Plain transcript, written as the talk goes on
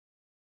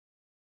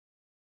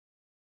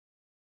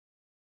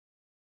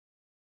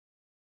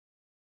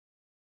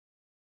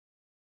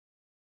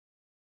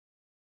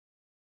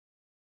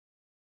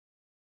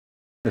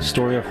The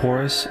story of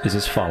Horus is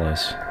as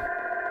follows.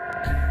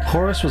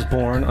 Horus was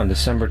born on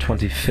December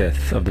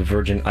 25th of the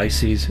Virgin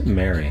Isis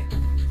Mary.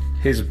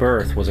 His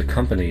birth was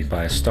accompanied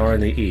by a star in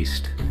the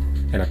east,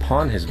 and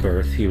upon his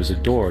birth he was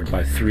adored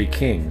by 3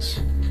 kings.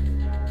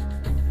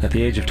 At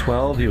the age of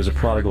 12 he was a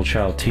prodigal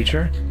child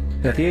teacher,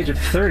 and at the age of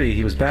 30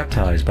 he was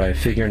baptized by a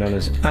figure known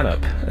as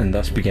Anup, and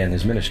thus began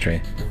his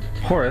ministry.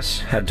 Horus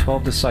had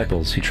 12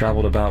 disciples he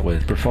traveled about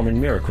with, performing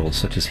miracles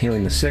such as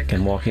healing the sick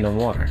and walking on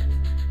water.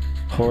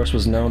 Horus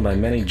was known by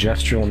many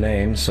gestural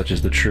names such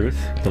as the Truth,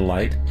 the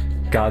Light,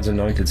 God's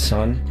Anointed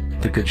Son,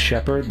 the Good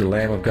Shepherd, the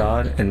Lamb of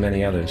God, and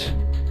many others.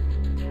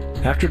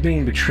 After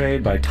being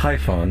betrayed by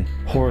Typhon,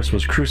 Horus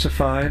was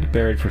crucified,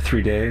 buried for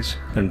 3 days,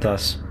 and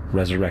thus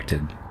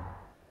resurrected.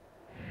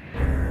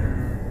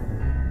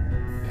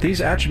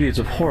 These attributes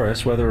of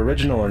Horus, whether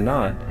original or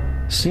not,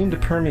 seem to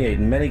permeate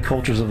many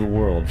cultures of the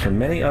world, for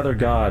many other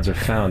gods are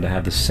found to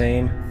have the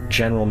same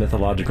general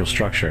mythological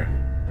structure.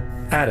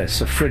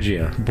 Attis of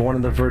Phrygia, born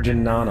of the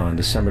Virgin Nana on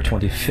December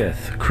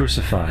 25th,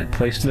 crucified,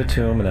 placed in a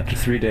tomb, and after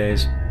 3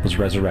 days was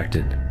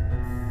resurrected.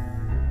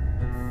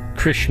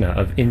 Krishna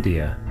of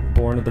India,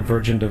 born of the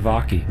Virgin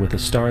Devaki, with a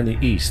star in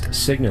the east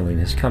signaling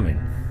his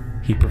coming.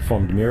 He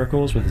performed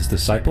miracles with his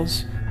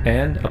disciples,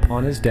 and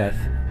upon his death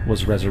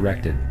was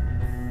resurrected.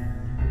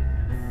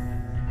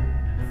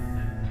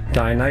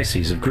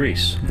 Dionysus of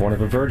Greece, born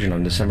of a virgin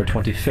on December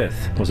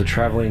 25th, was a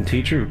traveling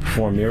teacher who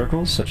performed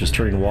miracles such as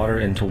turning water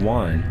into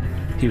wine.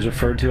 He was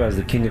referred to as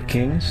the King of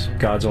Kings,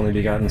 God's only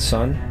begotten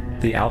Son,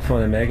 the Alpha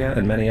and Omega,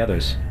 and many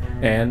others.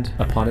 And,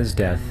 upon his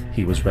death,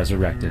 he was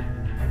resurrected.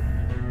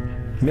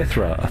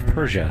 Mithra of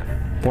Persia,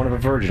 born of a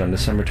virgin on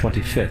December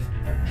 25th,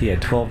 he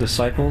had 12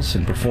 disciples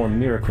and performed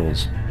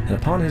miracles, and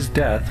upon his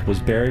death was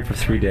buried for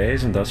 3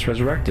 days and thus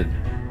resurrected.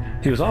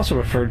 He was also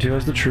referred to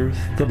as the Truth,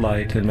 the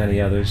Light, and many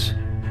others.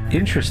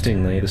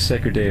 Interestingly, the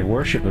sacred day of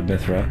worship of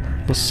Mithra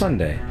was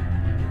Sunday.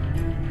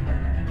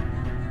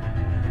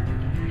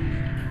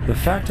 The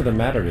fact of the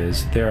matter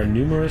is, there are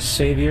numerous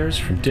saviors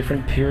from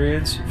different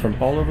periods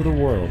from all over the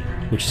world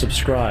which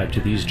subscribe to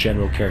these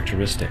general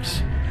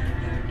characteristics.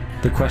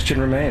 The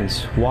question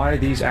remains, why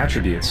these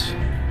attributes?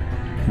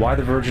 Why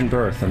the virgin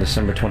birth on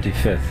December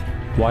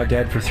 25th? Why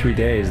dead for 3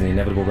 days in the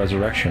inevitable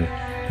resurrection?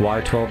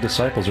 Why 12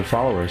 disciples or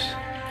followers?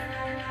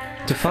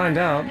 To find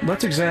out,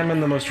 let's examine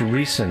the most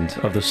recent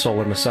of the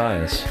solar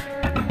messiahs.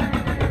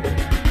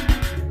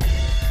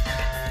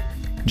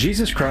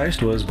 Jesus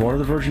Christ was born of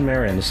the Virgin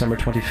Mary on December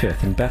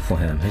 25th in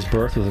Bethlehem. His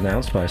birth was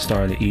announced by a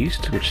star in the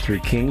east, which 3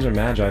 kings or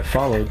magi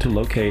followed to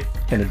locate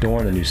and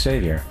adorn the new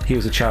Savior. He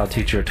was a child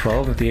teacher at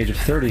 12, and at the age of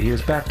 30 he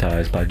was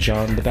baptized by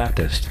John the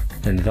Baptist,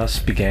 and thus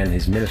began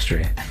his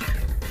ministry.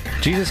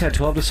 Jesus had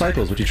 12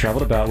 disciples which he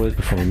traveled about with,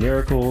 performing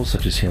miracles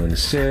such as healing the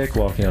sick,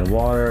 walking on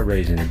water,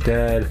 raising the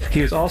dead.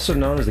 He was also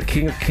known as the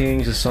King of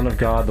Kings, the Son of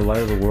God, the Light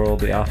of the World,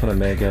 the Alpha and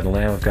Omega, the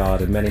Lamb of God,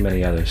 and many,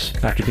 many others.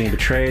 After being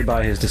betrayed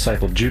by his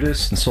disciple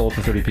Judas and sold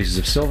for 30 pieces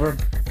of silver,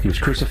 he was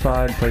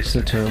crucified, placed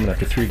in a tomb, and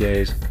after 3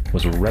 days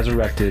was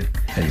resurrected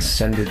and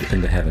ascended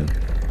into heaven.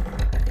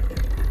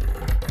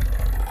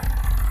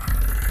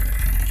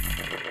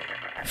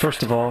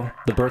 First of all,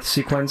 the birth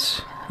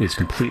sequence is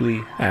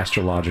completely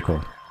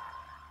astrological.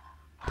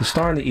 The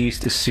star in the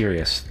east is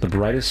Sirius, the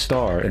brightest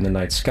star in the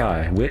night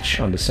sky, which,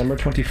 on December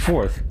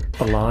 24th,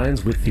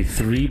 aligns with the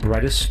 3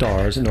 brightest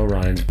stars in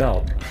Orion's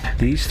belt.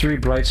 These 3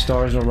 bright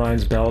stars in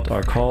Orion's belt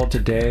are called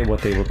today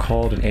what they were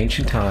called in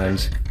ancient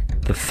times,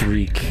 the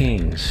 3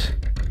 kings.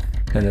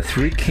 And the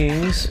 3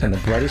 kings and the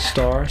brightest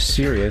star,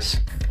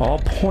 Sirius, all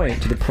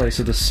point to the place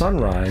of the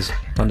sunrise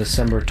on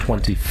December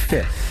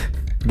 25th.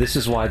 This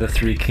is why the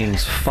 3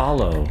 kings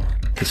follow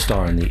the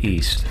star in the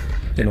east,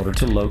 in order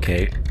to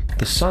locate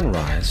the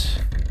sunrise,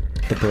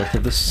 the birth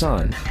of the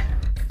sun.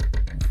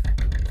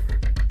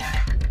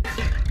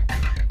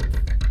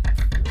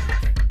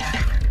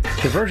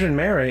 The Virgin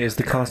Mary is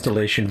the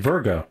constellation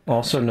Virgo,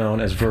 also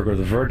known as Virgo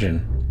the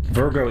Virgin.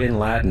 Virgo in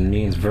Latin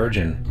means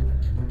virgin.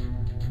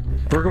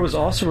 Virgo is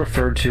also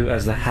referred to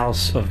as the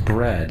house of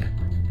bread,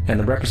 and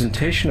the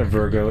representation of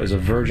Virgo is a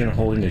virgin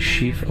holding a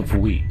sheaf of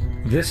wheat.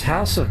 This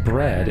house of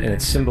bread and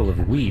its symbol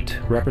of wheat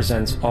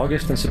represents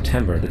August and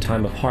September, the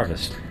time of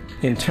harvest.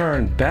 In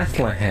turn,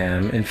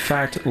 Bethlehem, in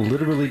fact,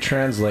 literally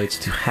translates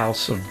to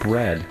house of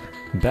bread.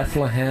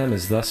 Bethlehem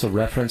is thus a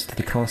reference to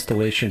the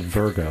constellation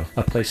Virgo,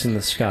 a place in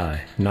the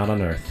sky, not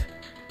on earth.